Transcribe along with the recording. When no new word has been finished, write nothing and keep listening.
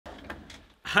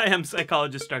Hi, I'm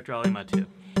psychologist Dr. Ali Mattu.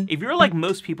 If you're like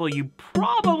most people, you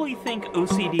probably think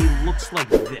OCD looks like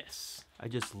this. I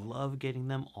just love getting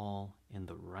them all in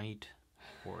the right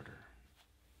order.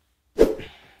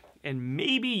 And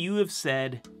maybe you have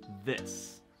said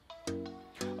this.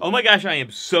 Oh my gosh, I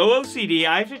am so OCD,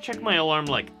 I have to check my alarm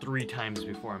like 3 times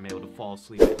before I'm able to fall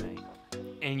asleep at night.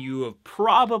 And you have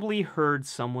probably heard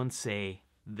someone say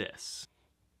this.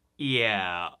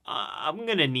 Yeah, I'm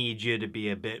gonna need you to be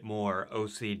a bit more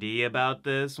OCD about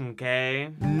this,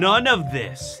 okay? None of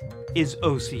this is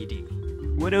OCD.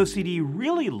 What OCD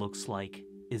really looks like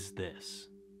is this.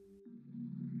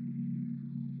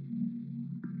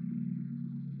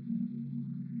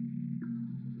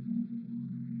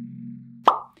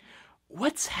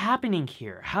 What's happening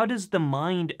here? How does the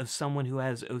mind of someone who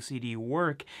has OCD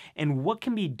work, and what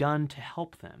can be done to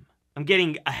help them? I'm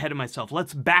getting ahead of myself.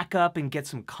 Let's back up and get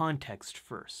some context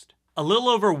first. A little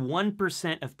over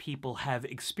 1% of people have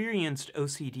experienced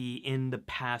OCD in the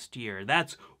past year.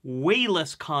 That's way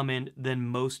less common than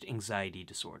most anxiety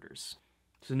disorders.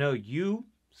 So no, you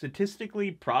statistically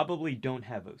probably don't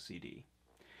have OCD.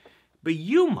 But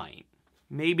you might.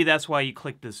 Maybe that's why you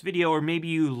clicked this video, or maybe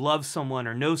you love someone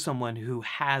or know someone who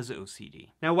has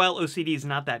OCD. Now, while OCD is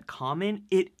not that common,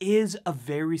 it is a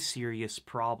very serious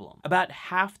problem. About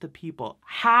half the people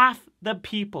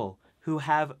who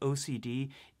have OCD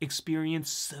experience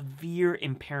severe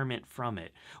impairment from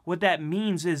it. What that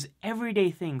means is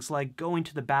everyday things like going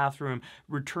to the bathroom,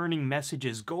 returning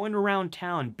messages, going around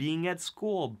town, being at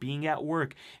school, being at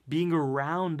work, being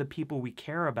around the people we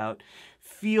care about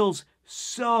feels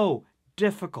so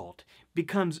difficult,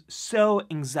 becomes so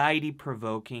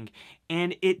anxiety-provoking,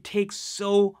 and it takes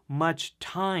so much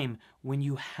time when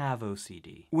you have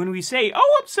OCD. When we say,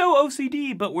 oh, I'm so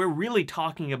OCD, but we're really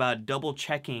talking about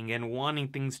double-checking and wanting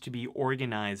things to be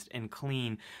organized and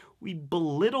clean, we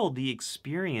belittle the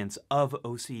experience of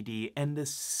OCD and the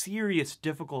serious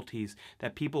difficulties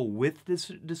that people with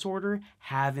this disorder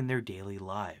have in their daily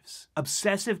lives.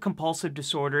 Obsessive-compulsive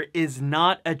disorder is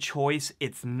not a choice,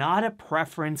 it's not a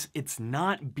preference, it's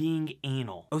not being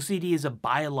anal. OCD is a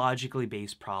biologically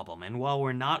based problem, and while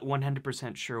we're not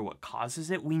 100% sure what causes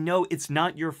it, we know it's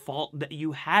not your fault that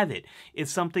you have it.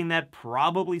 It's something that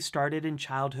probably started in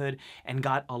childhood and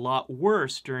got a lot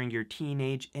worse during your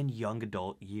teenage and young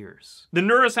adult years. The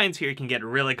neuroscience here can get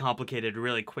really complicated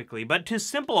really quickly, but to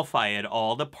simplify it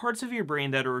all, the parts of your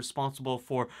brain that are responsible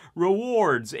for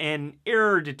rewards and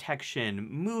error detection,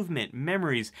 movement,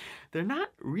 memories, they're not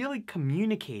really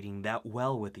communicating that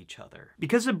well with each other.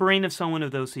 Because the brain of someone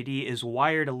with OCD is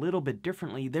wired a little bit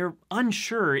differently, they're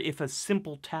unsure if a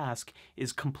simple task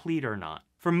is complete or not.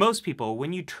 For most people,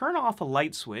 when you turn off a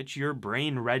light switch, your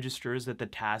brain registers that the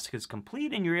task is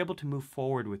complete and you're able to move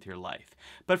forward with your life.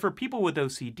 But for people with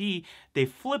OCD, they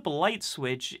flip a light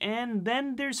switch and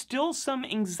then there's still some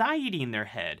anxiety in their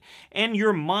head. And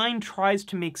your mind tries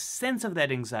to make sense of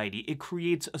that anxiety. It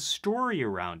creates a story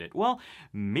around it. Well,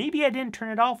 maybe I didn't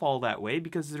turn it off all that way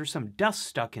because there's some dust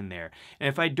stuck in there. And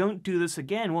if I don't do this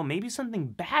again, well, maybe something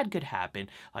bad could happen.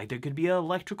 Like there could be an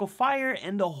electrical fire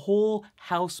and the whole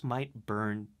house might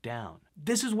burn down.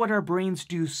 This is what our brains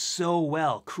do so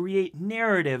well, create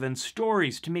narrative and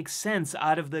stories to make sense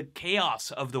out of the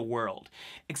chaos of the world.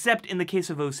 Except in the case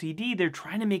of OCD, they're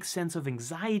trying to make sense of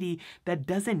anxiety that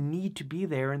doesn't need to be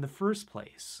there in the first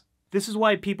place. This is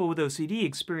why people with OCD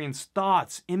experience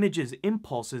thoughts, images,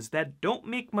 impulses that don't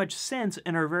make much sense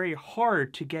and are very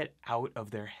hard to get out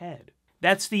of their head.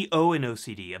 That's the O in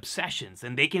OCD, obsessions,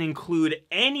 and they can include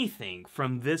anything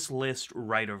from this list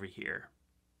right over here.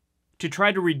 To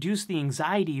try to reduce the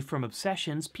anxiety from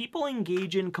obsessions, people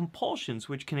engage in compulsions,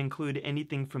 which can include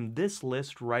anything from this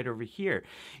list right over here.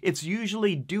 It's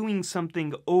usually doing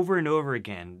something over and over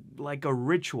again, like a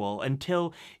ritual,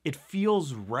 until it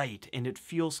feels right and it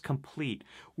feels complete,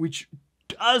 which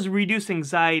does reduce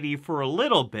anxiety for a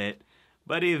little bit,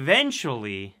 but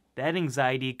eventually that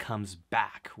anxiety comes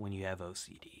back when you have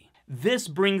OCD. This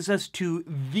brings us to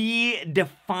the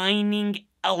defining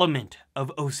element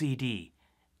of OCD.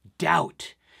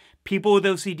 Doubt. People with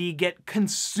OCD get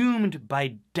consumed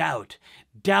by doubt.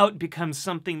 Doubt becomes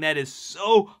something that is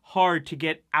so hard to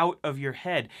get out of your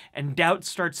head, and doubt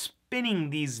starts spinning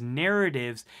these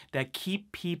narratives that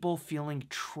keep people feeling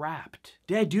trapped.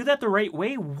 Did I do that the right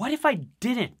way? What if I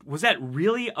didn't? Was that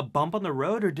really a bump on the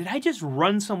road, or did I just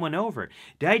run someone over?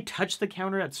 Did I touch the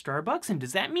counter at Starbucks, and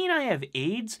does that mean I have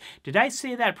AIDS? Did I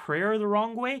say that prayer the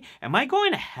wrong way? Am I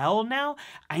going to hell now?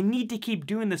 I need to keep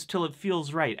doing this till it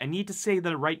feels right. I need to say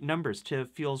the right numbers till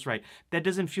it feels right. That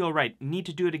doesn't feel right. Need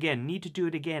to do it again. Need to do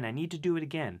it again. I need to do it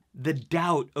again. The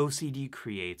doubt OCD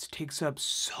creates takes up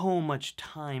so much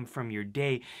time from from your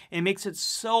day, and it makes it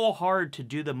so hard to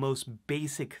do the most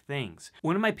basic things.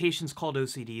 One of my patients called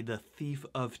OCD the thief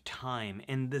of time,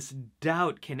 and this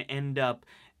doubt can end up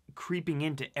creeping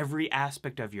into every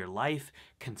aspect of your life,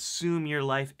 consume your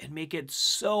life, and make it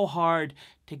so hard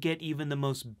to get even the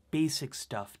most basic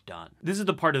stuff done. This is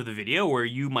the part of the video where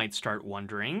you might start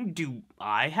wondering, do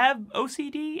I have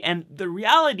OCD? And the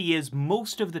reality is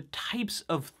most of the types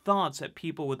of thoughts that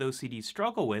people with OCD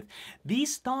struggle with,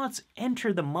 these thoughts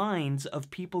enter the minds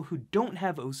of people who don't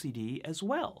have OCD as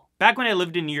well. Back when I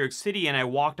lived in New York City and I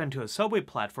walked onto a subway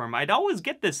platform, I'd always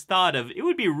get this thought of, it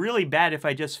would be really bad if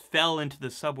I just fell into the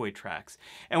subway tracks.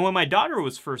 And when my daughter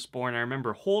was first born, I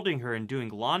remember holding her and doing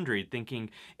laundry,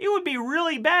 thinking, it would be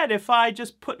really bad if I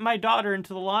just put my daughter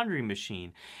into the laundry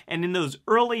machine. And in those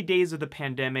early days of the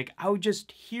pandemic, I would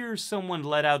just hear someone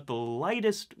let out the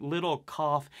lightest little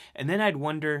cough, and then I'd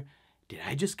wonder, did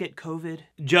I just get COVID?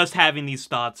 Just having these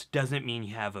thoughts doesn't mean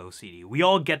you have OCD. We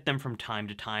all get them from time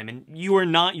to time, and you are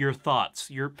not your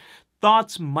thoughts. Your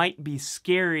thoughts might be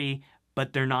scary,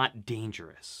 but they're not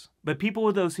dangerous. But people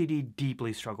with OCD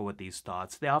deeply struggle with these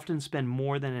thoughts. They often spend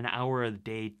more than an hour a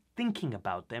day thinking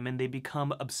about them, and they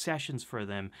become obsessions for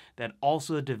them that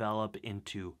also develop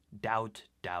into doubt,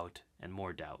 and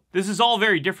more doubt. This is all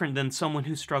very different than someone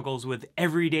who struggles with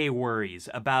everyday worries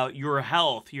about your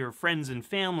health, your friends and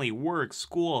family, work,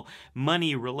 school,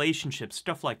 money, relationships,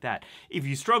 stuff like that. If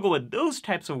you struggle with those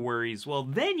types of worries, well,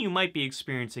 then you might be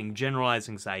experiencing generalized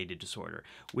anxiety disorder,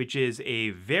 which is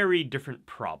a very different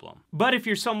problem. But if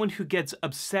you're someone who gets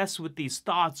obsessed with these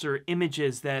thoughts or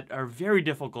images that are very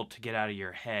difficult to get out of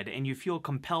your head, and you feel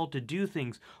compelled to do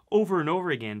things over and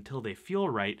over again until they feel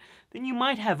right, then you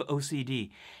might have OCD.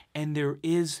 And there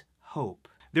is hope.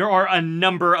 There are a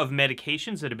number of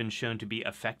medications that have been shown to be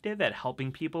effective at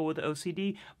helping people with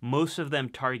OCD. Most of them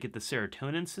target the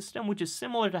serotonin system, which is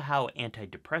similar to how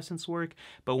antidepressants work,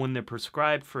 but when they're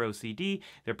prescribed for OCD,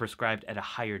 they're prescribed at a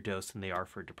higher dose than they are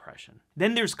for depression.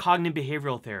 Then there's cognitive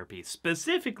behavioral therapy,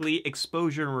 specifically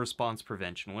exposure and response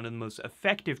prevention, one of the most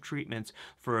effective treatments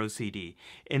for OCD.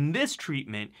 In this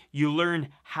treatment, you learn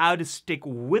how to stick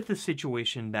with a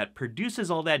situation that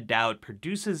produces all that doubt,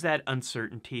 produces that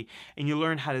uncertainty, and you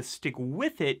learn how to stick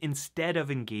with it instead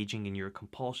of engaging in your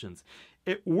compulsions.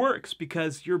 It works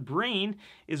because your brain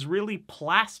is really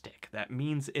plastic. That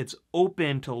means it's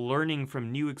open to learning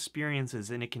from new experiences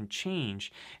and it can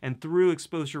change. And through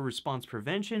exposure response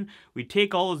prevention, we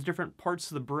take all those different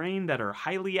parts of the brain that are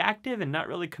highly active and not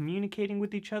really communicating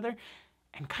with each other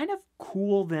and kind of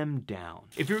cool them down.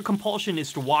 If your compulsion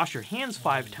is to wash your hands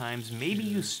 5 times, maybe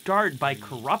you start by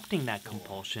corrupting that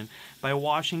compulsion by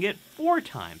washing it 4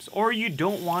 times, or you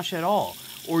don't wash at all,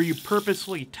 or you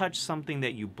purposefully touch something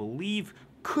that you believe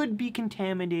could be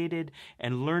contaminated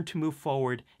and learn to move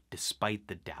forward despite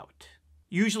the doubt.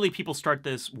 Usually people start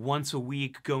this once a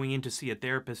week, going in to see a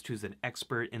therapist who's an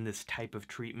expert in this type of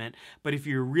treatment. But if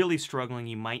you're really struggling,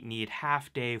 you might need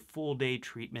half-day, full-day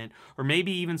treatment, or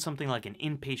maybe even something like an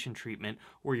inpatient treatment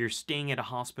where you're staying at a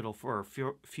hospital for a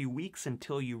few weeks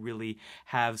until you really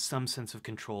have some sense of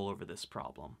control over this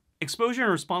problem. Exposure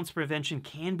and response prevention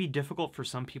can be difficult for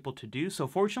some people to do, so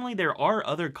fortunately there are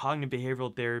other cognitive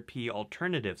behavioral therapy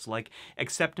alternatives like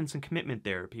acceptance and commitment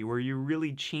therapy, where you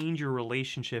really change your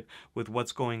relationship with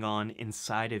what's going on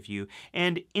inside of you,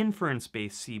 and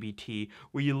inference-based CBT,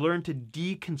 where you learn to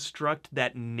deconstruct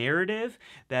that narrative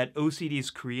that OCD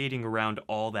is creating around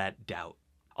all that doubt.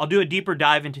 I'll do a deeper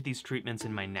dive into these treatments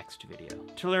in my next video.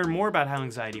 To learn more about how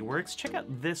anxiety works, check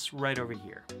out this right over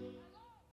here.